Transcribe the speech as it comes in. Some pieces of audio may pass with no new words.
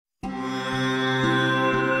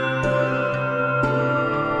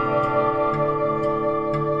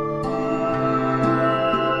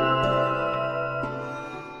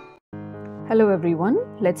Hello everyone,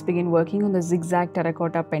 let's begin working on the zigzag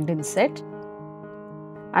terracotta pendant set.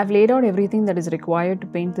 I've laid out everything that is required to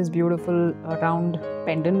paint this beautiful round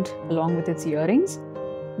pendant along with its earrings.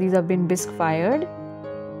 These have been bisque fired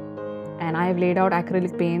and I have laid out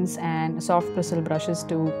acrylic paints and soft bristle brushes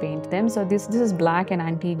to paint them. So this is black and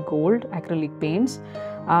antique gold acrylic paints.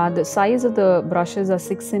 The size of the brushes are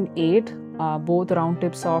 6 and 8, both round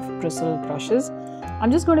tip soft bristle brushes.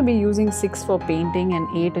 I'm just going to be using 6 for painting and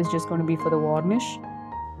 8 is just going to be for the varnish.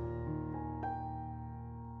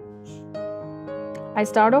 I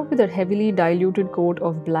start off with a heavily diluted coat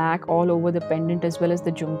of black all over the pendant as well as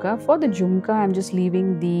the jhumka. For the jhumka, I'm just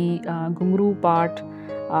leaving the ghungroo part.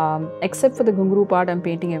 Except for the ghungroo part, I'm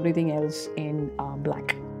painting everything else in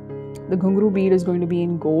black. The ghungroo bead is going to be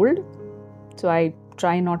in gold. So I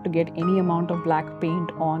try not to get any amount of black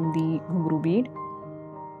paint on the ghungroo bead.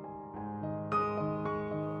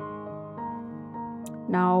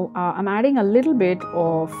 Now I'm adding a little bit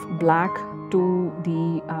of black to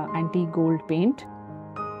the antique gold paint.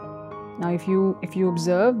 Now if you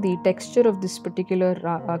observe, the texture of this particular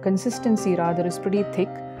consistency rather is pretty thick,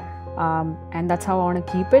 and that's how I want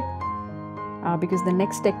to keep it, because the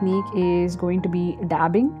next technique is going to be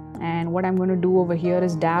dabbing, and what I'm going to do over here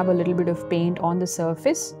is dab a little bit of paint on the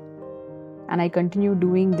surface, and I continue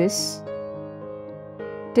doing this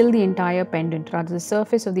till the entire pendant, rather the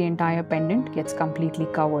surface of the entire pendant gets completely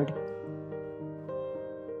covered.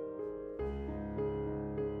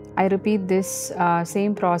 I repeat this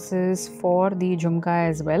same process for the jhumka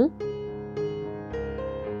as well.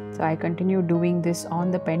 So I continue doing this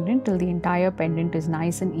on the pendant till the entire pendant is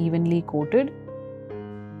nice and evenly coated.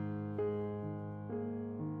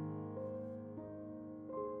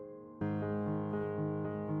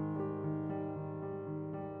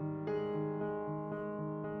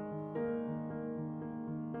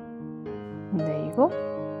 There you go.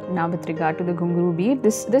 Now with regard to the ghungroo bead,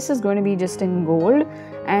 this is going to be just in gold,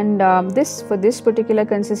 and for this particular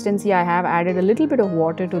consistency I have added a little bit of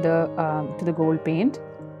water to the gold paint,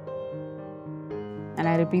 and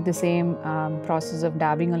I repeat the same process of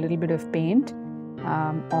dabbing a little bit of paint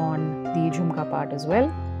on the jhumka part as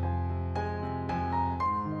well.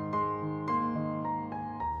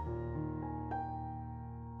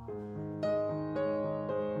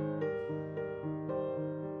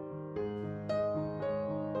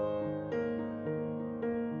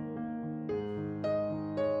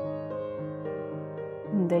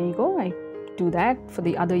 There you go. I do that for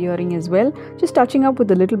the other earring as well, just touching up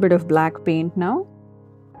with a little bit of black paint now.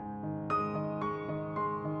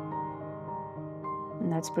 And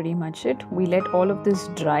that's pretty much it. We let all of this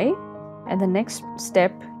dry, and the next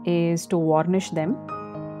step is to varnish them.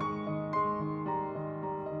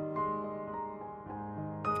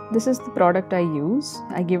 This is the product I use.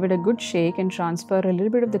 I give it a good shake and transfer a little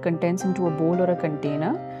bit of the contents into a bowl or a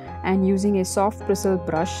container, and using a soft bristle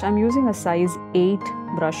brush, I'm using a size 8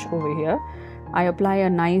 brush over here. I apply a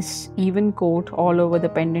nice even coat all over the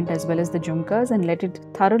pendant as well as the jhumkas and let it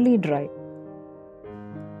thoroughly dry.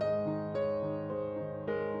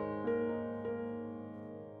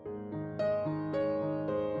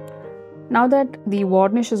 Now that the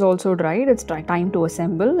varnish is also dried, it's time to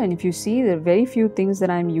assemble, and if you see, there are very few things that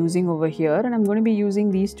I'm using over here, and I'm going to be using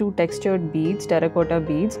these 2 textured beads, terracotta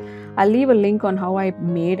beads. I'll leave a link on how I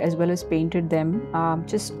made as well as painted them.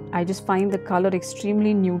 I just find the color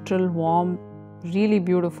extremely neutral, warm, really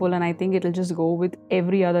beautiful, and I think it'll just go with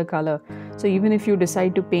every other color. So even if you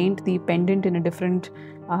decide to paint the pendant in a different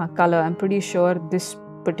color, I'm pretty sure this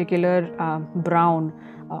particular brown,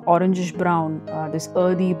 orangish brown, this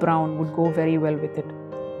earthy brown would go very well with it.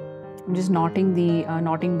 I'm just knotting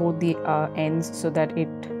both the ends so that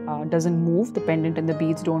it doesn't move, the pendant and the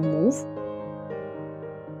beads don't move.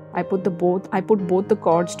 I put both the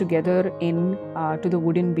cords together in to the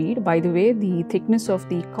wooden bead. By the way, the thickness of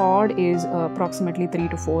the cord is approximately 3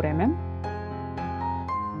 to 4 mm.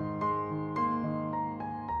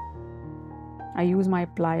 I use my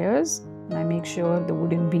pliers and I make sure the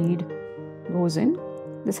wooden bead goes in.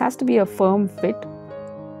 This has to be a firm fit.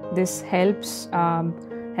 This helps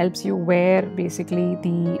you wear basically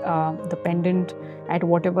the pendant at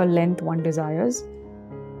whatever length one desires.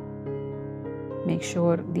 Make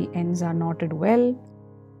sure the ends are knotted well.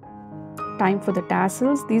 Time for the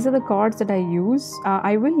tassels. These are the cords that I use.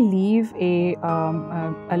 I will leave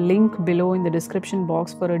a link below in the description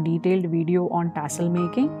box for a detailed video on tassel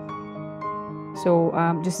making. So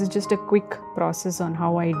this is just a quick process on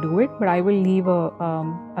how I do it, but I will leave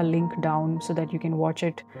a link down so that you can watch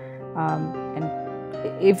it. And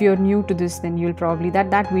if you're new to this, then you'll probably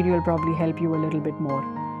that video will probably help you a little bit more.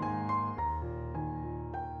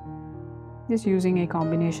 Just using a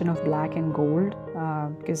combination of black and gold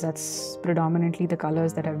because that's predominantly the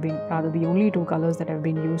colors that have been, rather the only two colors that have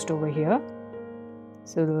been used over here.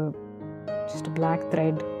 So just a black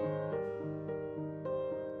thread,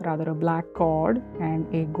 rather a black cord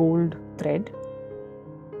and a gold thread.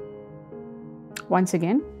 Once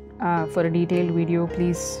again, for a detailed video,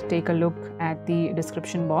 please take a look at the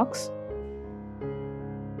description box.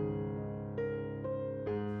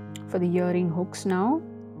 For the earring hooks now,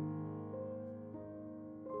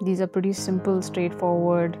 these are pretty simple,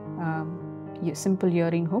 straightforward, simple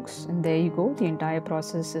earring hooks, and there you go, the entire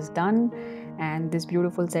process is done and this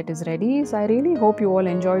beautiful set is ready. So I really hope you all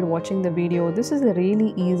enjoyed watching the video. This is a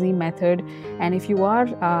really easy method, and if you are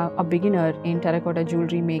a beginner in terracotta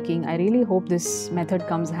jewelry making, I really hope this method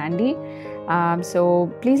comes handy.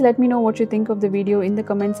 So please let me know what you think of the video in the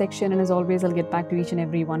comment section, and as always, I'll get back to each and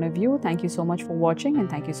every one of you. Thank you so much for watching and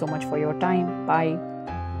thank you so much for your time. Bye.